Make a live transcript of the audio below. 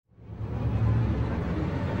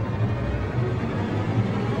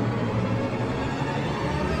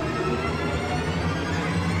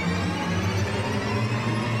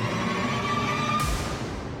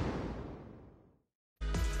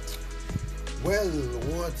Well,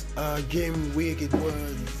 what a game week it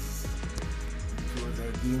was. It was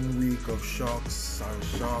a game week of shocks and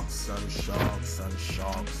shocks and shocks and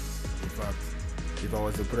shocks. In fact, if I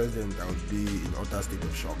was the president, I would be in utter state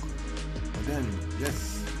of shock. But then,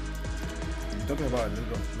 yes, we're talking about a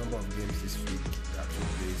number of games this week that took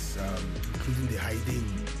place, including the hiding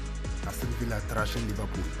Aston Villa thrashing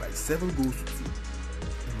Liverpool by 7 goals to 2.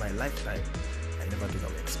 In my lifetime, I never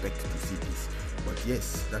thought I would expect to see this. But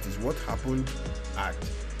yes, that is what happened at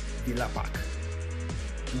Villa Park.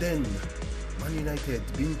 Then, Man United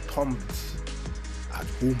being thumped at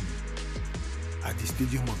home at the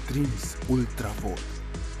Stadium of Dreams, Old Trafford.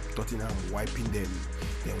 Tottenham wiping them,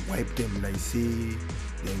 then wipe them like say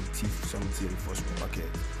then thief something for supermarket.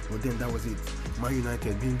 But then that was it. Man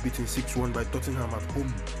United being beaten 6-1 by Tottenham at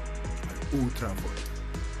home at Old Trafford.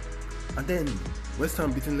 And then West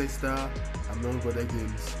Ham beating Leicester among other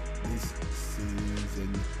games this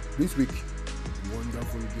season. This week,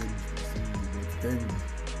 wonderful games to see, but then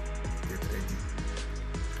get ready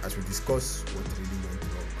as we discuss what really went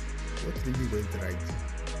wrong, what really went right,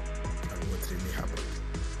 and what really happened.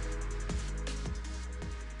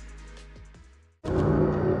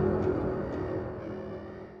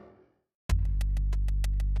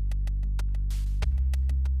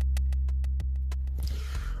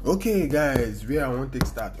 Okay, guys, where I want to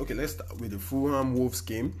start. Okay, let's start with the Fulham Wolves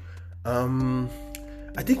game.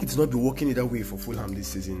 I think it's not been working either way for Fulham this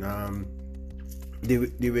season. They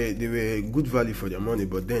were good value for their money,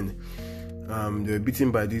 but then they were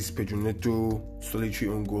beaten by this Pedro Neto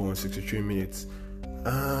solitary own goal on 63 minutes.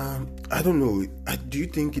 I don't know. Do you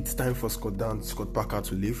think it's time for Scott Parker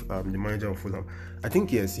to leave, the manager of Fulham? I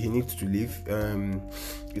think yes, he needs to leave.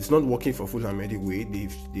 It's not working for Fulham anyway.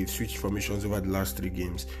 They've switched formations over the last 3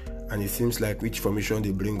 games, and it seems like which formation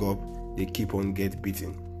they bring up, they keep on get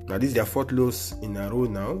beaten. Now this is their 4th loss in a row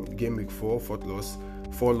now. Gameweek 4th loss.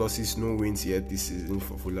 4 losses, no wins yet this season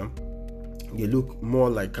for Fulham. They look more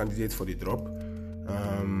like candidates for the drop.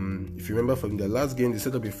 If you remember from the last game, they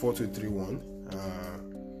set up a 4-2-3-1.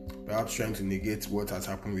 Perhaps trying to negate what has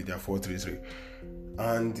happened with their 4-3-3,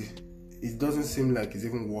 and it doesn't seem like it's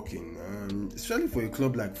even working, especially for a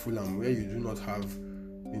club like Fulham where you do not have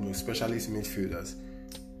specialist midfielders.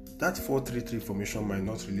 That 4-3-3 formation might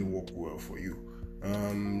not really work well for you.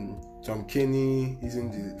 Tom Kenny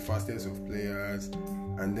isn't the fastest of players,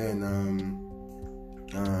 and then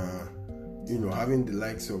having the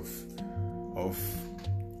likes of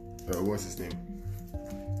what's his name?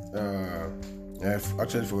 I've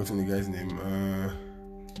actually forgotten the guy's name.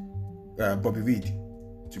 Bobby Reed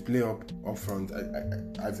to play up front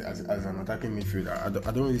as an attacking midfielder.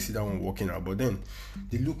 I don't really see that one working out. But then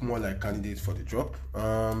they look more like candidates for the drop.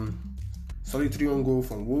 Solitary own goal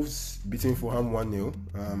from Wolves, beating Fulham 1-0.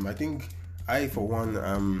 I think I, for one,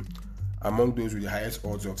 am among those with the highest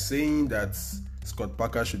odds of saying that Scott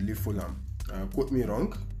Parker should leave Fulham. Quote me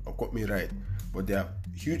wrong or quote me right, but they are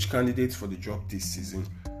huge candidates for the drop this season.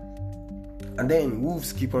 And then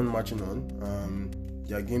Wolves keep on marching on.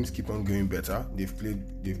 Their games keep on going better. They've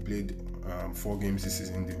played 4 games this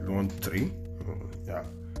season. They've won 3.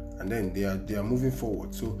 And then they are moving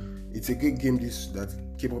forward. So it's a good game that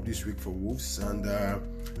came up this week for Wolves. And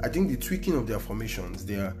I think the tweaking of their formations,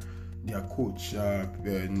 their coach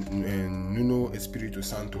Nuno Espirito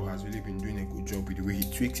Santo has really been doing a good job with the way he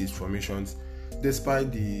tweaks his formations,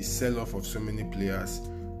 despite the sell-off of so many players.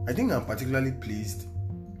 I think I'm particularly pleased.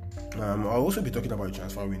 I'll also be talking about the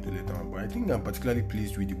transfer window later on, but I think I'm particularly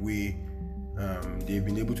pleased with the way they've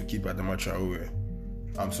been able to keep Adama Traore.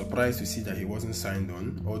 I'm surprised to see that he wasn't signed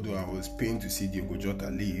on, although I was pained to see Diogo Jota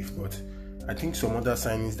leave, but I think some other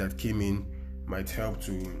signings that came in might help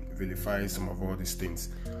to vilify some of all these things.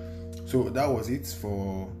 So that was it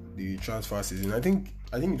for the transfer season. I think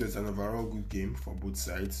it was an overall good game for both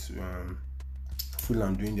sides.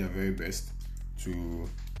 Fulham doing their very best to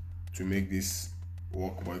make this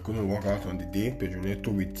work, but it couldn't work out on the day. Pedro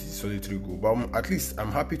Neto with solitary goal, but at least I'm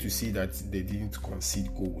happy to see that they didn't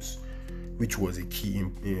concede goals, which was a key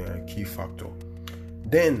factor.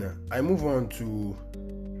 Then I move on to,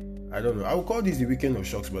 I don't know, I will call this the weekend of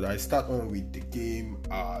shocks, but I start on with the game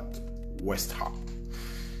at West Ham.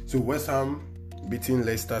 So West Ham beating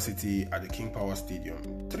Leicester City at the King Power Stadium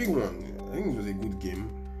 3-1. I think it was a good game.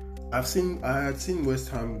 I had seen West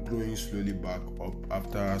Ham growing slowly back up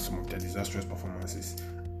after some of their disastrous performances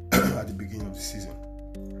at the beginning of the season.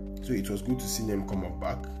 So it was good to see them come up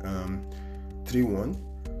back 3-1.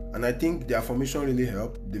 And I think their formation really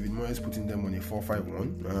helped. David Moyes putting them on a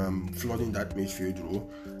 4-5-1, flooding that midfield row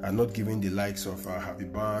and not giving the likes of Harvey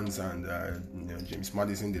Barnes and James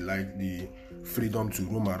Maddison the freedom to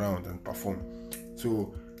roam around and perform.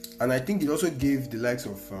 So And I think it also gave the likes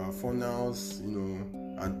of Fornals,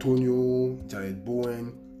 Antonio, Jared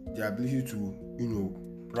Bowen, the ability to,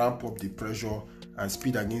 ramp up the pressure and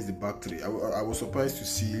speed against the back three. I was surprised to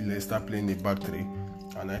see Leicester playing the back three,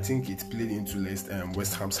 and I think it played into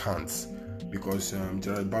West Ham's hands because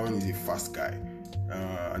Jared Bowen is a fast guy.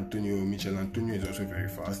 Michel Antonio is also very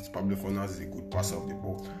fast. Pablo Fornals is a good passer of the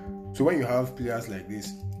ball. So when you have players like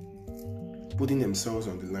this putting themselves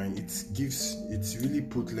on the line, it's really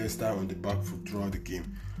put Leicester on the back foot throughout the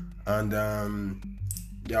game. And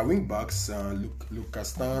their wing backs, Luke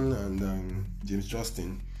Castan and James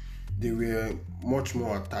Justin, they were much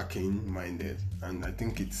more attacking minded, and I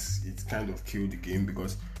think it's kind of killed the game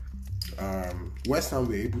because West Ham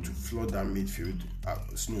were able to flood that midfield,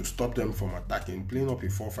 stop them from attacking, playing up a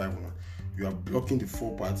 4-5-1. You are blocking the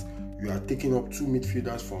forwards, you are taking up 2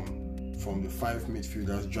 midfielders from the 5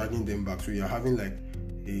 midfielders, dragging them back. So you are having like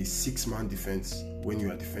a 6-man defense when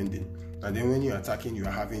you are defending, and then when you are attacking, you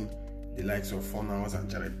are having the likes of Fornals and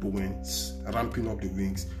Jared Bowen ramping up the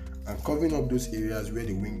wings and covering up those areas where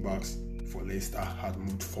the wing backs for Leicester had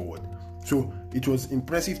moved forward. So it was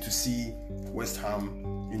impressive to see West Ham,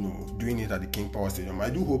 doing it at the King Power Stadium. I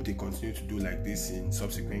do hope they continue to do like this in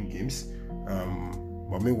subsequent games.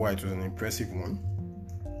 But meanwhile, it was an impressive one.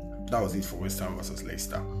 That was it for West Ham versus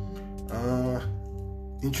Leicester.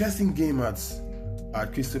 Interesting game at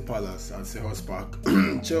Crystal Palace at Selhurst Park.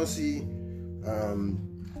 Chelsea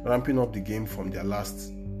ramping up the game from their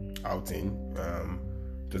last outing.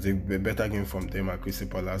 It was a better game from them at Crystal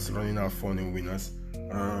Palace, running out 4-0 winners.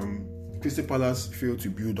 Crystal Palace failed to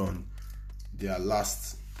build on their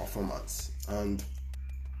last performance, and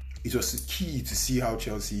it was key to see how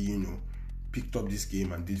Chelsea, picked up this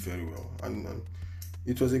game and did very well. And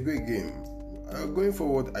it was a great game. Going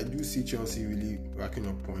forward, I do see Chelsea really racking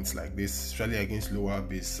up points like this, especially against lower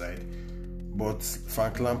base side. But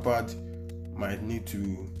Frank Lampard might need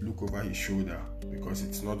to look over his shoulder because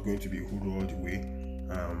it's not going to be hoodoo all the way.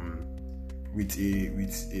 With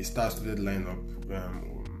a star-studded lineup,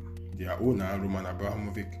 their owner Roman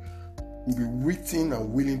Abramovich will be waiting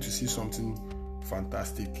and willing to see something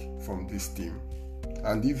fantastic from this team.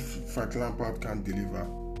 And if Frank Lampard can't deliver,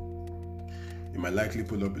 he might likely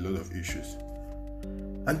pull up a lot of issues.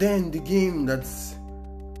 And then the game that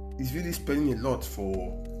is really spelling a lot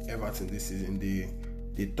for Everton this season,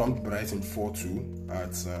 they thumped Brighton 4-2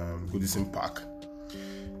 at Goodison Park.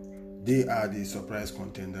 They are the surprise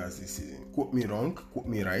contenders this season. Quote me wrong, quote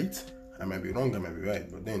me right. I might be wrong, I might be right.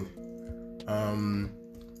 But then,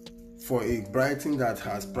 for a Brighton that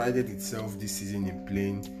has prided itself this season in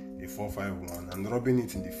playing a 4-5-1 and rubbing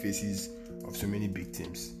it in the faces of so many big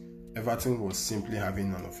teams, Everton was simply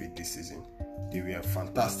having none of it this season. They were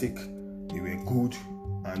fantastic, they were good,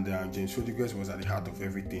 and James Rodriguez was at the heart of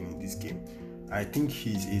everything in this game. I think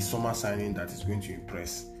he's a summer signing that is going to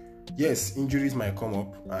impress. Yes, injuries might come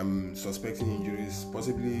up. I'm suspecting injuries.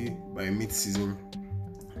 Possibly by mid-season,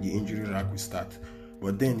 the injury rack will start.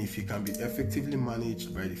 But then if he can be effectively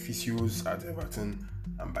managed by the physios at Everton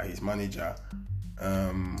and by his manager,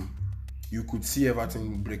 you could see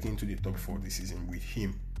Everton breaking into the top 4 this season with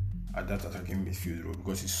him at that attacking midfield role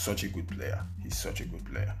because he's such a good player.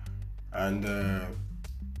 And,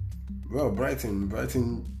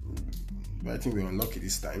 Brighton were unlucky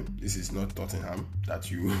this time. This is not Tottenham that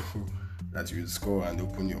you score and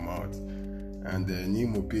open your mouth. And Neil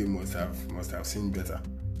Maupay must have seen better.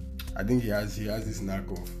 I think he has this knack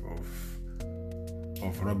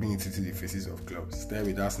of rubbing it into the faces of clubs. There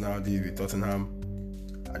with Arsenal, there with Tottenham.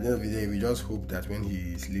 At the end of the day, we just hope that when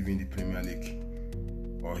he is leaving the Premier League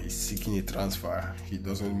or he's seeking a transfer, he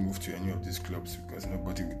doesn't move to any of these clubs because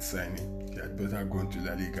nobody would sign him. He had better go to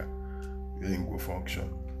La Liga. Let him go function.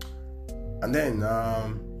 And then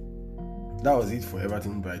that was it for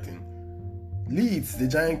Everton Brighton. Leeds, the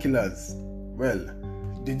Giant Killers. Well,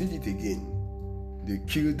 they did it again. They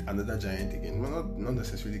killed another giant again. Well, not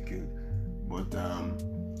necessarily killed, but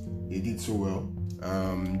they did so well.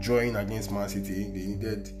 Drawing against Man City,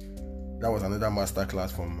 that was another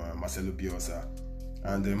masterclass from Marcelo Bielsa.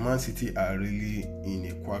 And Man City are really in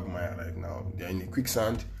a quagmire right now. They're in a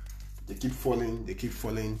quicksand. They keep falling.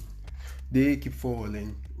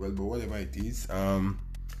 Well, but whatever it is,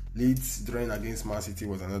 Leeds drawing against Man City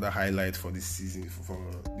was another highlight for this season, for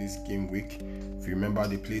this game week. If you remember,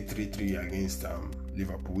 they played 3-3 against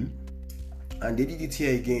Liverpool, and they did it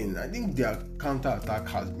here again. I think their counter-attack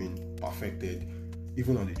has been perfected,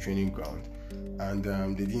 even on the training ground, and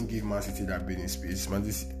they didn't give Man City that breathing space.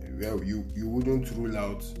 You wouldn't rule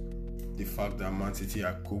out the fact that Man City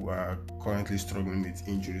are currently struggling with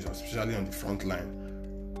injuries, especially on the front line,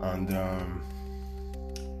 and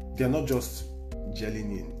they're not just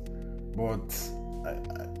gelling in. but I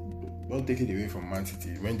don't take it away from Man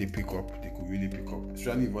City. When they pick up, they could really pick up,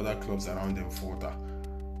 especially if other clubs around them falter.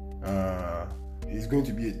 It's going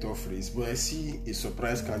to be a tough race, but I see a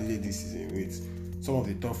surprise candidate this season with some of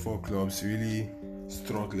the top 4 clubs really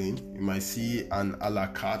struggling. You might see an a la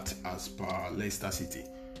carte as per Leicester City,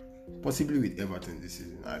 possibly with Everton this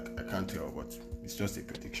season. I can't tell, but it's just a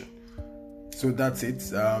prediction. So that's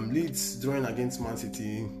it. Leeds drawing against Man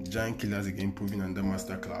City, giant killers again, proving under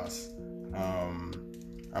masterclass.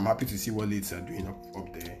 I'm happy to see what Leeds are doing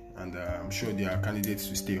up there, and I'm sure they are candidates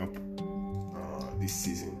to stay up this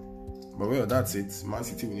season. But well, that's it. Man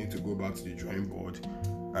City will need to go back to the drawing board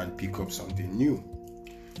and pick up something new.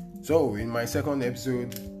 So in my second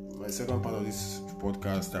episode, my second part of this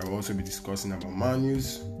podcast, I will also be discussing about Man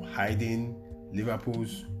U's hiding,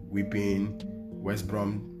 Liverpool's whipping, West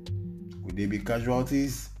Brom, would they be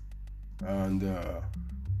casualties, and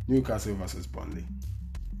Newcastle versus Burnley.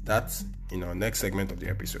 That's in our next segment of the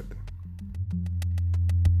episode.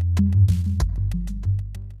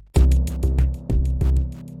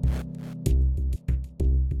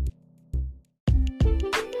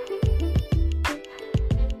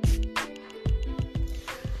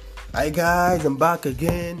 Hi guys, I'm back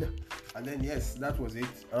again. And then yes, that was it.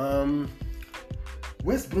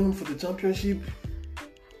 West Brom for the championship.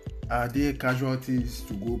 Are they casualties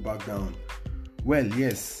to go back down? Well,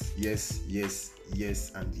 yes,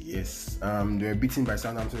 and yes. They were beaten by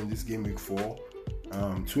Southampton in this game week 4.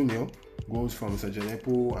 2-0. Goals from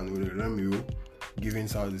Sajanepo and Romeo, giving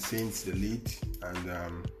South the Saints the lead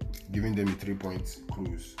and giving them a 3-point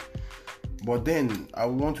cruise. But then I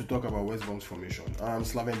want to talk about West Brom's formation.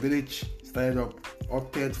 Slaven Bilic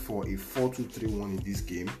opted for a 4-2-3-1 in this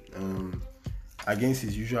game. Against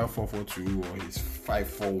his usual 4-4-2 or his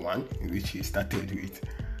 5-4-1, which he started with.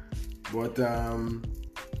 But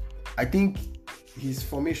I think his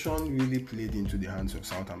formation really played into the hands of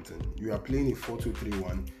Southampton. You are playing a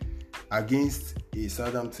 4-2-3-1 against a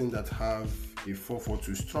Southampton that have a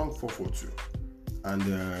 4-4-2, strong 4-4-2. And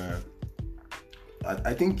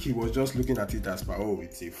I think he was just looking at it as,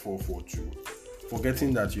 it's a 4-4-2.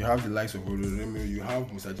 Forgetting that you have the likes of Romeo, you have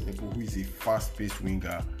Musa Jinepo, who is a fast-paced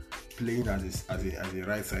winger, playing as a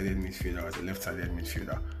right-sided midfielder, as a left-sided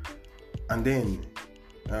midfielder. And then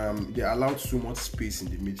they allowed so much space in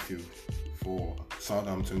the midfield for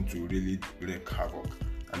Southampton to really wreak havoc.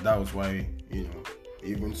 And that was why,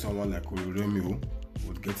 even someone like Romeo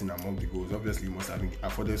would get in among the goals. Obviously, he must have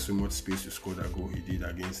afforded so much space to score that goal he did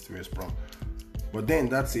against West Brom. But then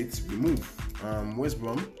that's it, we move. West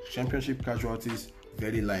Brom, championship casualties,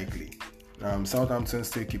 very likely. Southampton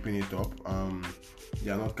still keeping it up. They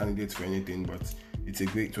are not candidates for anything, but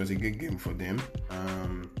it was a great game for them.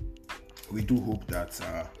 We do hope that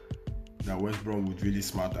West Brom would really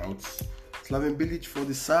smart out. Slaven Bilic for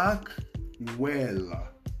the sack, well,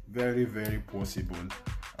 very, very possible.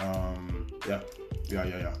 Yeah,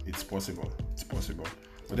 it's possible.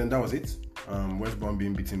 But then that was it. West Brom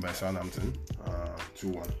being beaten by Southampton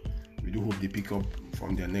 2-1. We do hope they pick up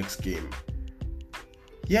from their next game.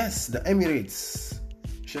 Yes, the Emirates.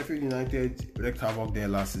 Sheffield United wreaked havoc there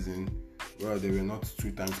last season. Well, they were not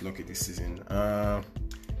 2 times lucky this season.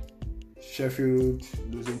 Sheffield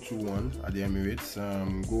losing 2-1 at the Emirates.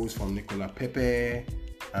 Goals from Nicola Pepe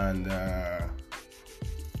and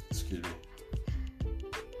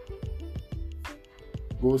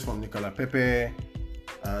goals from Nicola Pepe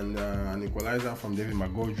and an equalizer from David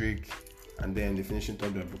McGoldrick, and then the finishing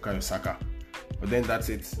touch by Bukayo Saka. But then that's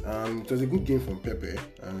it. It was a good game from Pepe.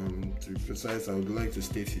 To be precise, I would like to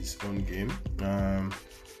state his own game.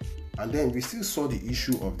 And then we still saw the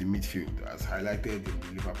issue of the midfield as highlighted in the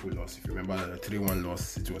Liverpool loss. If you remember that the 3-1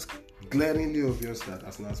 loss, it was glaringly obvious that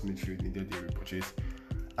Arsenal's midfield needed a repurchase.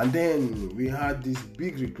 And then we had this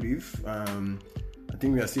big reprieve. I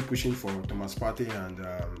think we are still pushing for Thomas Partey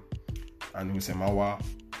and Husemawa.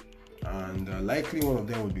 And likely one of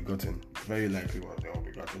them will be gotten. Very likely one of them will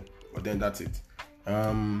be gotten. But then that's it.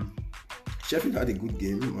 Sheffield had a good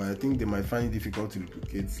game. I think they might find it difficult to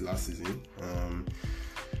replicate last season.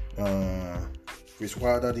 Chris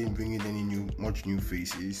Wilder didn't bring in much new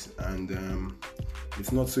faces, and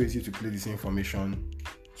it's not so easy to play the same formation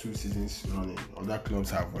 2 seasons running. Other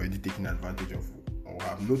clubs have already taken advantage of or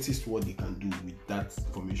have noticed what they can do with that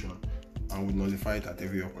formation and would nullify it at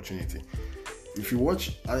every opportunity. If you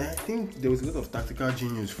watch, I think there was a lot of tactical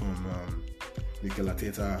genius from Mikel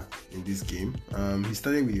Arteta in this game. He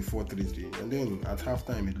started with a 4-3-3, and then at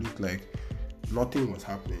halftime it looked like nothing was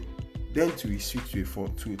happening. Then he switched to a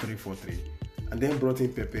 4-2-3-4-3, and then brought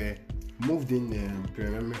in Pepe, moved in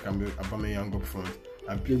Pierre-Emerick Aubameyang up front,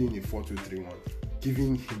 and played in a 4-2-3-1,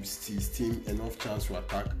 giving his team enough chance to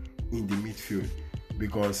attack in the midfield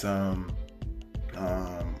because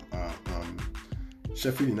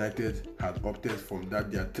Sheffield United had opted from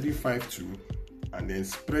that their 3-5-2 and then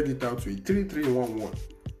spread it out to a 3-3-1-1,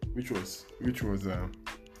 which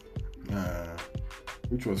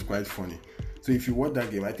was quite funny. So if you watch that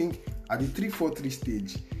game, I think at the 3-4-3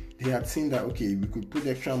 stage, they had seen that okay, we could put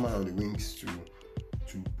extra man on the wings to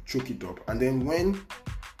choke it up. And then when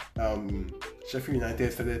Sheffield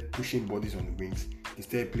United started pushing bodies on the wings, they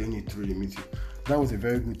started playing it through the midfield. That was a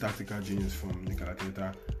very good tactical genius from Mikel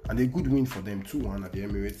Arteta, and a good win for them, 2-1 at the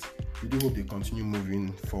Emirates. We do hope they continue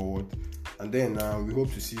moving forward, and then we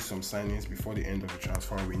hope to see some signings before the end of the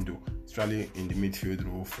transfer window, especially in the midfield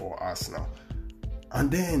role for Arsenal. And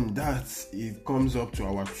then it comes up to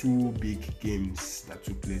our two big games that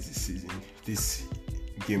took place this season. This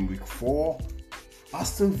game week 4,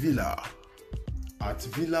 Aston Villa at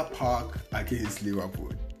Villa Park against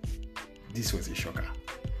Liverpool. This was a shocker.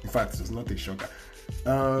 In fact, it was not a shocker.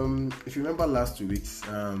 If you remember last 2 weeks,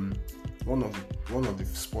 one of the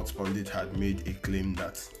sports pundits had made a claim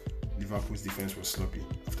that Liverpool's defense was sloppy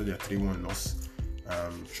after their 3-1 loss,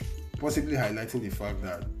 possibly highlighting the fact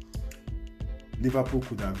that Liverpool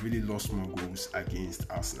could have really lost more goals against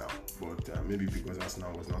Arsenal, but maybe because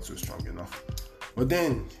Arsenal was not so strong enough. But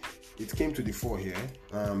then it came to the fore here.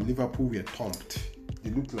 Liverpool were thumped. They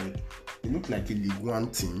looked like a League One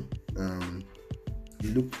team. They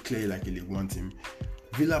looked clearly like a League One team.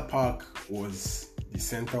 Villa Park was the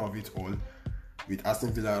center of it all, with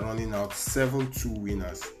Aston Villa running out 7-2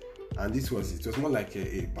 winners. And it was more like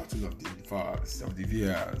a battle of the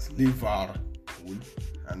VARs. Liverpool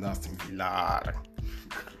and Aston Villa.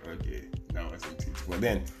 Okay, that wasn't it. But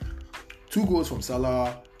then 2 goals from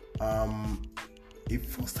Salah. A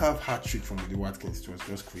first half hat trick from Willie Watkins. It was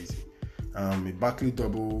just crazy. A Barkley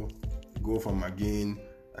double, goal from McGinn,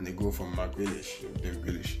 and a goal from David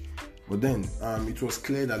Grealish. But then it was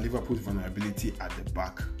clear that Liverpool's vulnerability at the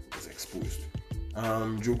back was exposed.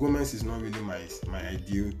 Joe Gomez is not really my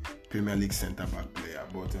ideal Premier League centre-back player,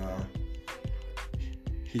 but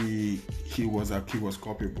he was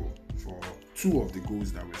culpable for 2 of the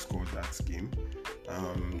goals that were scored that game.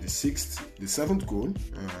 The 7th goal,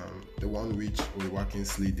 the one which Willie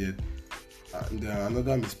Watkins slidded, and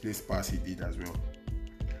another misplaced pass he did as well.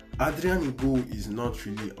 Adrian Igo is not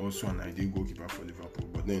really also an ideal goalkeeper for Liverpool,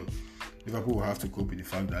 but then Liverpool will have to cope with the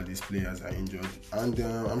fact that these players are injured, and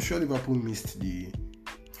I'm sure Liverpool missed the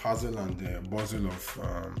hustle and the bustle of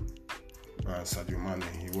Sadio Mane.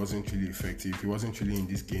 He wasn't really effective. He wasn't really in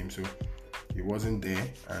this game, so he wasn't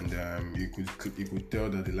there, and you could tell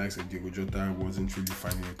that the likes of Diogo Jota wasn't really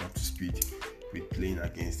finding it up to speed with playing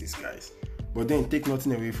against these guys. But then take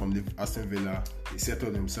nothing away from the Aston Villa. They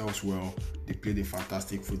settled themselves well. They played a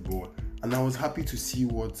fantastic football, and I was happy to see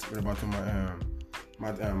what Emiliano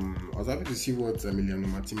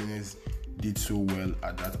Martinez did so well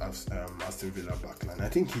at that Aston Villa backline. I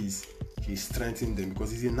think he's strengthened them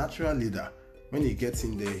because he's a natural leader. When he gets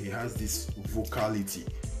in there, he has this vocality.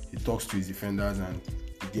 He talks to his defenders, and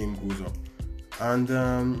the game goes up. And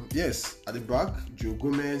yes, at the back, Joe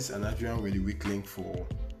Gomez and Adrian were the weak link for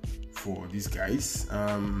these guys.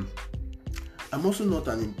 I'm also not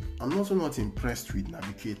impressed with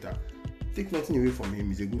Navigator. Take nothing away from him,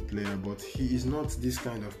 he's a good player, but he is not this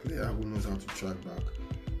kind of player who knows how to track back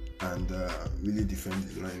and really defend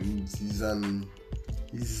his line.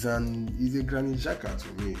 He's a Granit Xhaka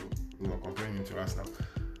to me, comparing him to Arsenal.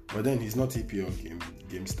 But then he's not EPL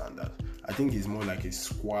game standard. I think he's more like a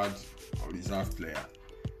squad or reserve player.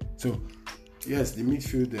 So yes, the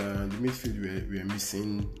midfield were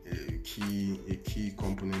missing a key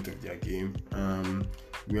component of their game.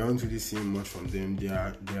 We haven't really seen much from them.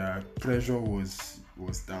 Their pressure was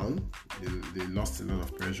down. They lost a lot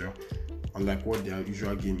of pressure. Unlike what their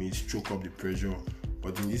usual game is, choke up the pressure.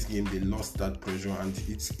 But in this game, they lost that pressure, and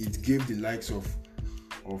it gave the likes of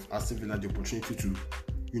Aston Villa the opportunity to,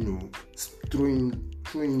 throw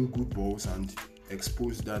in good balls and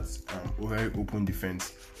expose that very open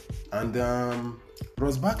defense. And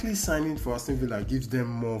Ross Barkley signing for Aston Villa gives the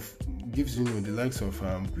likes of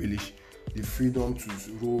Grealish the freedom to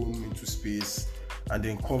roam into space and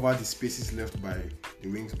then cover the spaces left by the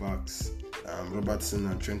wings backs, Robertson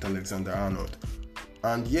and Trent Alexander-Arnold.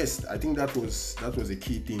 And yes, I think that was a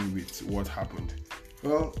key thing with what happened.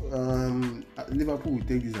 Well, Liverpool will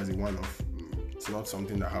take this as a one-off. It's not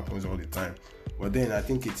something that happens all the time. But then I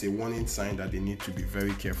think it's a warning sign that they need to be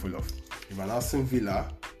very careful of. If an Aston Villa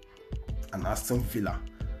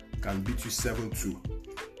can beat you 7-2,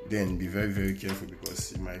 then be very, very careful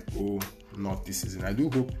because it might go not this season. I do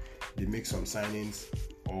hope they make some signings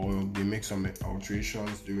or they make some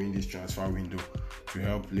alterations during this transfer window to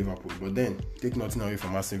help Liverpool. But then, take nothing away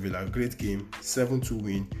from Aston Villa. Great game, 7-2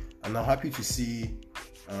 win. And I'm happy to see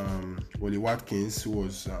Oli Watkins, who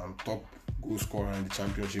was top goal scorer in the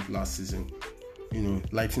Championship last season,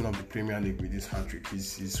 lighting up the Premier League with this hat-trick.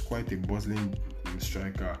 He's quite a bustling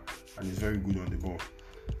striker and he's very good on the ball.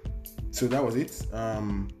 So that was it.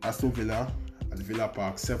 Aston Villa at the Villa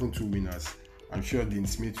Park, 7-2 winners. I'm sure Dean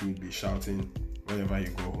Smith will be shouting whenever he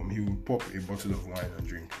go home. He will pop a bottle of wine and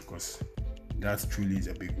drink because that truly is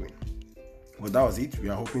a big win. But that was it. We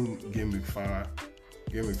are hoping Gameweek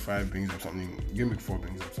 5 brings up something. Gameweek 4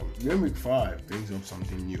 brings up something. Gameweek 5 brings up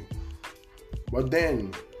something new. But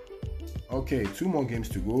then, okay, 2 more games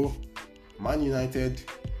to go. Man United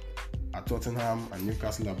at Tottenham and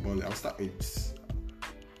Newcastle at Burnley. I'll start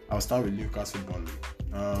with Newcastle Burnley.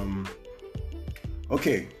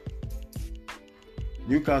 Okay.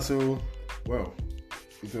 Newcastle, well,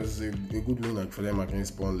 it was a good win for them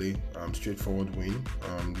against Burnley. Straightforward win.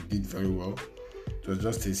 They did very well. It was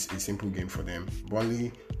just a simple game for them.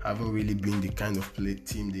 Burnley haven't really been the kind of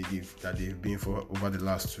team that they've been for over the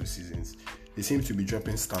last 2 seasons. They seem to be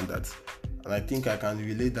dropping standards. And I think I can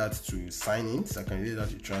relate that to signings. I can relate that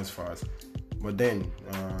to transfers. But then,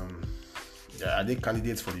 are they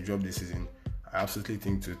candidates for the job this season? I absolutely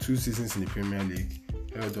think so. 2 seasons in the Premier League,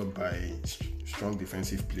 held up by strong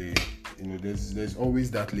defensive play. There's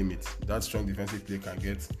always that limit. That strong defensive play can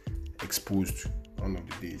get exposed one of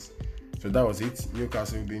the days. So that was it.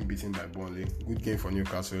 Newcastle being beaten by Burnley. Good game for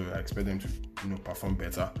Newcastle. I expect them to perform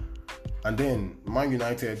better. And then Man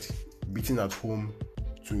United beating at home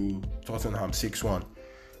to Tottenham 6-1.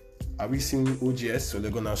 Are we seeing OGS? So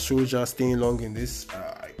they're gonna soldier staying long in this?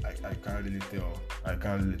 I can't really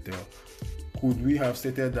tell. Could we have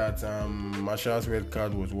stated that Martial's red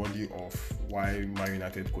card was worthy of why Man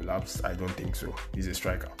United collapsed? I don't think so. He's a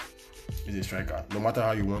striker. No matter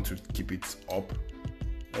how you want to keep it up.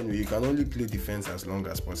 Anyway, you can only play defense as long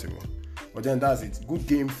as possible. But then that's it. Good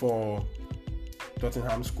game for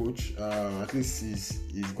Tottenham's coach. At least he's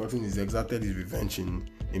exerted his revenge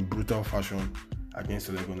in brutal fashion against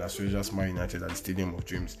Ole Gunnar Solskjaer's Man United at the Stadium of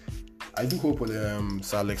Dreams. I do hope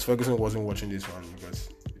Sir Alex Ferguson wasn't watching this one because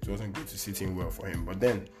it wasn't good to sit in well for him. But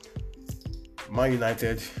then, Man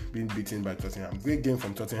United being beaten by Tottenham. Great game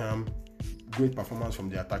from Tottenham. Great performance from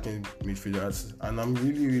the attacking midfielders. And I'm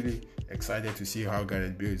really, really excited to see how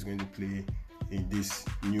Gareth Bale is going to play in this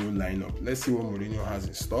new lineup. Let's see what Mourinho has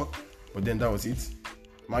in store. But then that was it.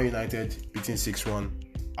 Man United beating 6-1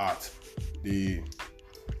 at the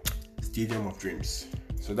Stadium of Dreams.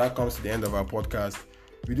 So that comes to the end of our podcast.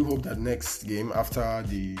 We do hope that next game after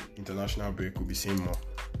the international break we'll be seeing more.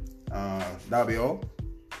 That'll be all.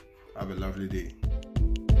 Have a lovely day.